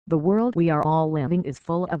The world we are all living is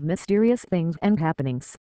full of mysterious things and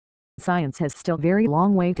happenings. Science has still a very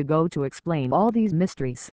long way to go to explain all these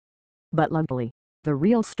mysteries. But luckily, the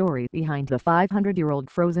real story behind the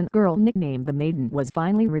 500-year-old frozen girl nicknamed the Maiden was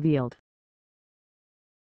finally revealed.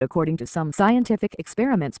 According to some scientific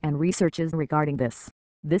experiments and researches regarding this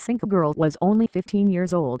Inca girl was only 15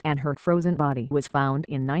 years old and her frozen body was found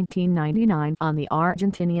in 1999 on the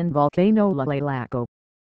Argentinian volcano Llullaillaco.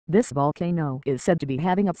 This volcano is said to be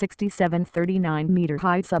having a 67-39-meter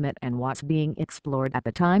high summit and was being explored at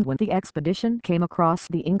the time when the expedition came across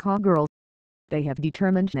the Inca girl. They have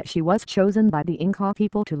determined that she was chosen by the Inca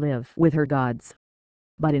people to live with her gods.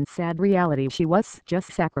 But in sad reality she was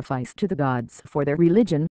just sacrificed to the gods for their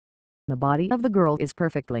religion. The body of the girl is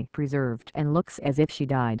perfectly preserved and looks as if she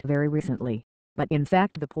died very recently, but in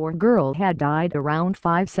fact the poor girl had died around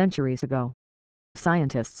 5 centuries ago.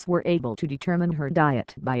 Scientists were able to determine her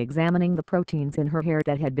diet by examining the proteins in her hair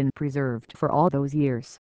that had been preserved for all those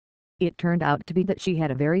years. It turned out to be that she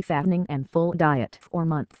had a very fattening and full diet for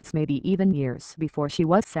months, maybe even years, before she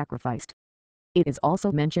was sacrificed. It is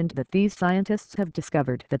also mentioned that these scientists have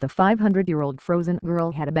discovered that the 500-year-old frozen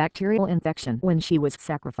girl had a bacterial infection when she was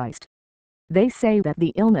sacrificed. They say that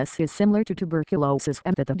the illness is similar to tuberculosis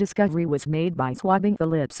and that the discovery was made by swabbing the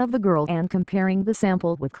lips of the girl and comparing the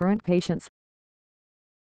sample with current patients.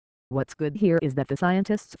 What's good here is that the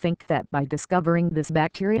scientists think that by discovering this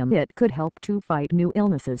bacterium it could help to fight new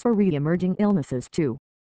illnesses or re-emerging illnesses too.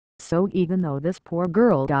 So even though this poor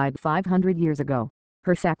girl died 500 years ago,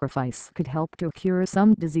 her sacrifice could help to cure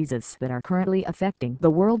some diseases that are currently affecting the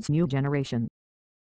world's new generation.